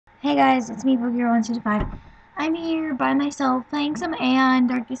Hey guys, it's me, Boogie125. I'm here by myself playing some Aion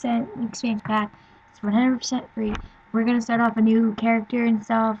Dark Descent expansion pack. It's 100% free. We're gonna start off a new character and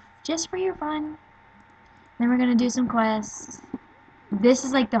stuff, just for your fun. Then we're gonna do some quests. This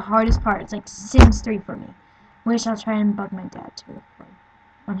is like the hardest part. It's like Sims 3 for me. Wish I'll try and bug my dad to record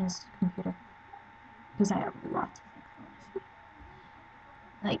on his computer. Because I have lots of things.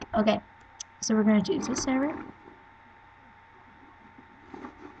 Like, okay. So we're gonna choose this server.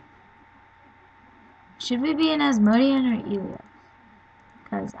 Should we be in Asmodean or Elyos?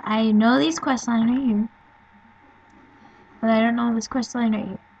 Because I know these quest lines right here. But I don't know this quest line right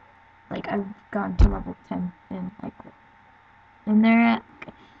here. Like, I've gone to level 10 and I quit. And they're at...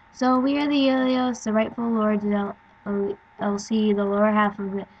 Okay. So we are the Elyos, the rightful lords of LC, the lower half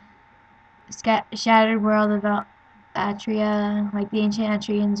of the shattered world of Atria. Like the ancient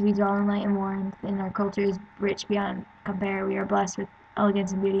Atrians, we dwell in light and warmth, and our culture is rich beyond compare. We are blessed with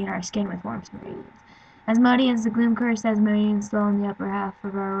elegance and beauty, and our skin with warmth and radiance. Asmodeans, the gloom-cursed Asmodeans, dwell in the upper half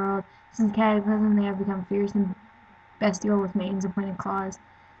of our world. Since Cataclysm, they have become fierce and bestial with manes and pointed claws.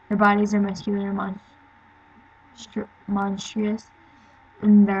 Their bodies are muscular and monstrous,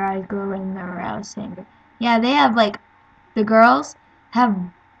 and their eyes glow in their aroused anger. Yeah, they have, like, the girls have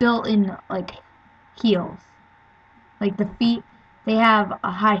built-in, like, heels. Like, the feet, they have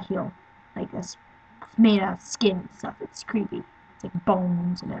a high heel. Like, that's made out of skin and stuff. It's creepy. It's like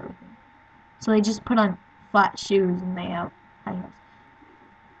bones and everything. So they just put on flat shoes and they have high heels.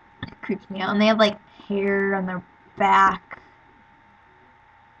 It creeps me out. And they have, like, hair on their back.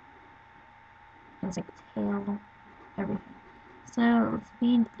 It's like a tail, everything. So let's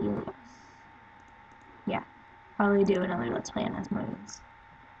be in Elyos. Yeah, probably do another Let's Play on Asmodeans.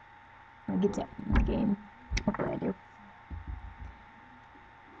 I get to end the game. Hopefully I do.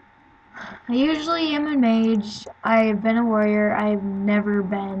 I usually am a mage. I've been a warrior. I've never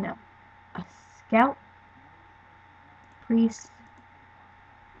been a scout, priest,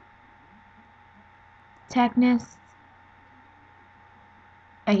 technist.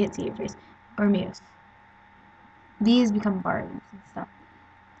 I can't see your face. Or muse. These become bards and stuff.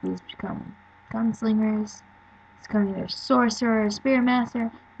 These become gunslingers. These become either sorcerer or spirit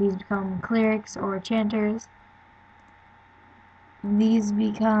master. These become clerics or chanters. These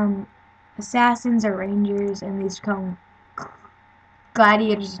become assassins or rangers, and these become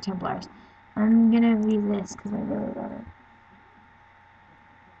gladiators or templars. I'm gonna read this because I really love it.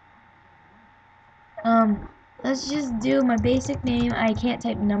 Let's just do my basic name. I can't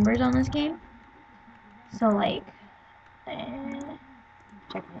type numbers on this game, so like,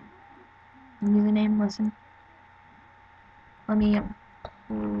 check it. Username, listen. Let me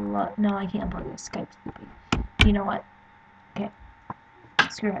no, I can't plug this. Skype's stupid. You know what? Okay,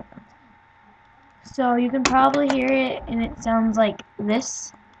 screw headphones. So you can probably hear it, and it sounds like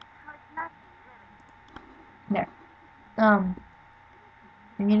this. There. I'm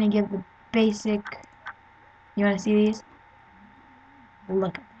gonna give the basic. You wanna see these?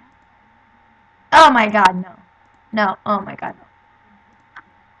 Look at that. Oh my god, no. No, oh my god, no.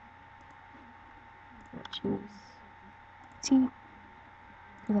 We'll choose T,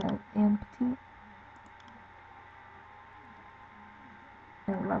 because I am petite. I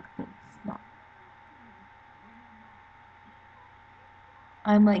love being small.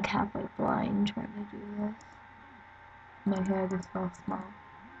 I'm like halfway blind trying to do this. My head is so small.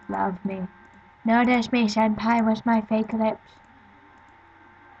 Love me. Notice me, senpai, with my fake lips.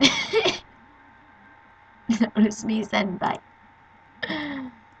 Notice me, senpai.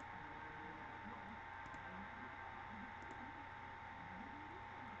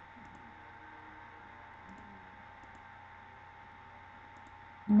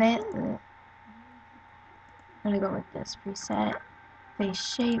 I'm gonna go with this preset.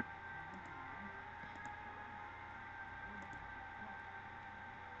 Face shape.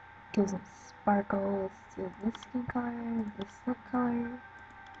 Gives them sparkles to this skin color, this lip color.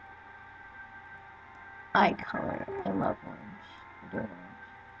 Eye color. I love orange. I do it orange.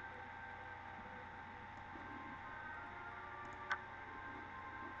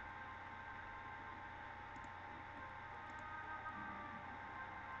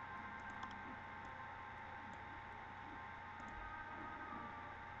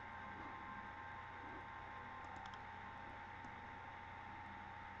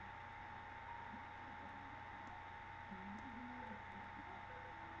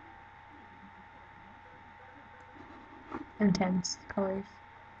 Intense colors.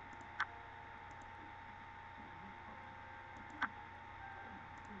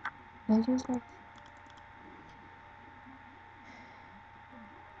 I just like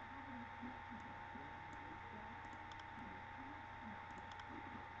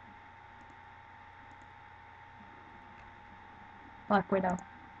Black Widow.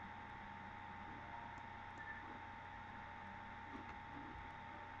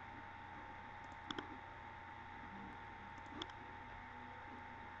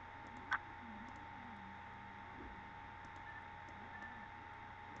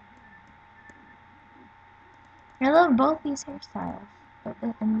 I love both these hairstyles, but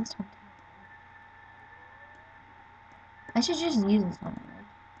and this one too. I should just use this one.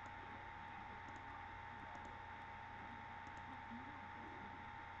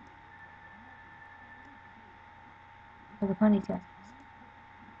 For the ponytail.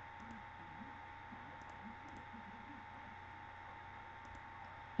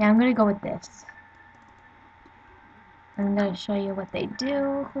 Yeah, I'm gonna go with this. I'm gonna show you what they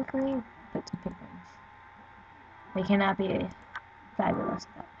do quickly. Put some pigments. They cannot be fabulous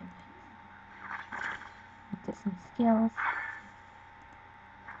without pigments. Get some skills.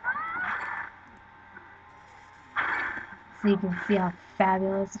 So you can see how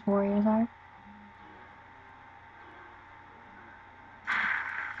fabulous warriors are.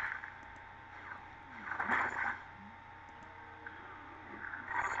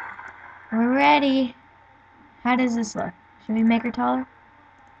 We're ready. How does this look? Should we make her taller?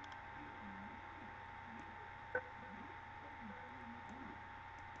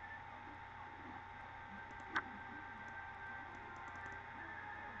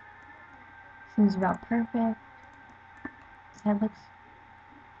 Seems about perfect. His head looks...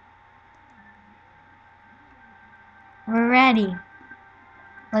 We're ready.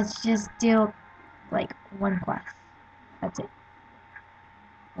 Let's just do, like, one quest. That's it.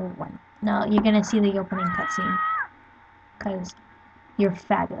 Or one. No, you're gonna see the opening cutscene. Because you're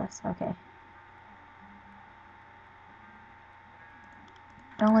fabulous. Okay.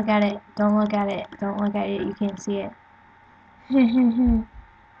 Don't look at it. Don't look at it. Don't look at it. You can't see it.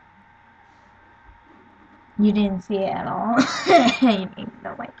 You didn't see it at all.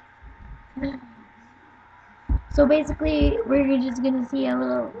 No way. So basically, we're just gonna see a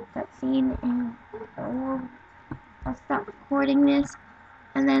little cutscene, and I'll stop recording this,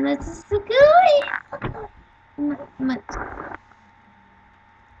 and then let's just go.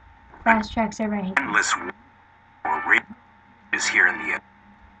 Fast tracks are right here. Endless war is here in the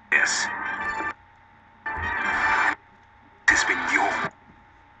yes. It's been your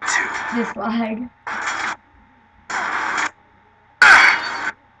too. This lag.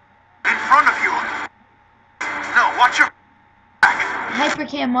 In front of you. No, watch your back.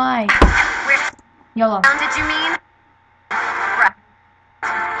 Hypercam, why? Which YOLO. sound did you mean? Right.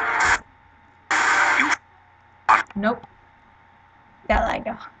 You Nope. That lag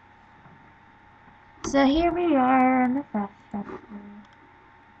go. So here we are on the fast track.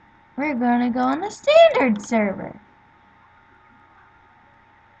 We're gonna go on the standard server.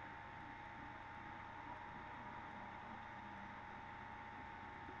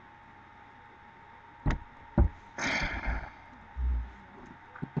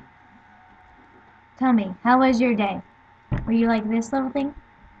 Tell me, how was your day? Were you like this little thing?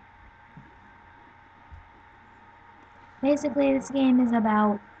 Basically, this game is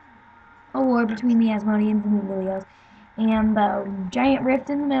about a war between the Asmodeans and the Elyos, and the giant rift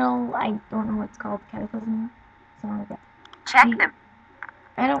in the middle. I don't know what it's called, cataclysm, something like that. Check the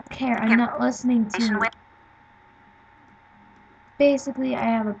I don't care. I'm not listening to. with Basically, I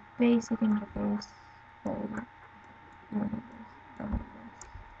have a basic interface.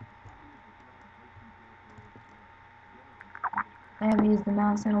 I haven't used the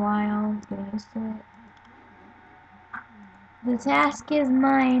mouse in a while. Getting used to it. The task is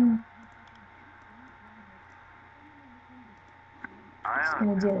mine. Just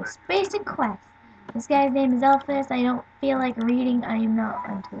gonna do this basic quest. This guy's name is Elyos. I don't feel like reading. I am not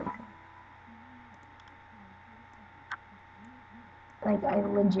until lazy. Like, I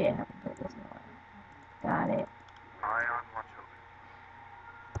legit haven't played this in a while. Got it. Aion, watch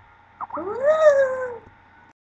over.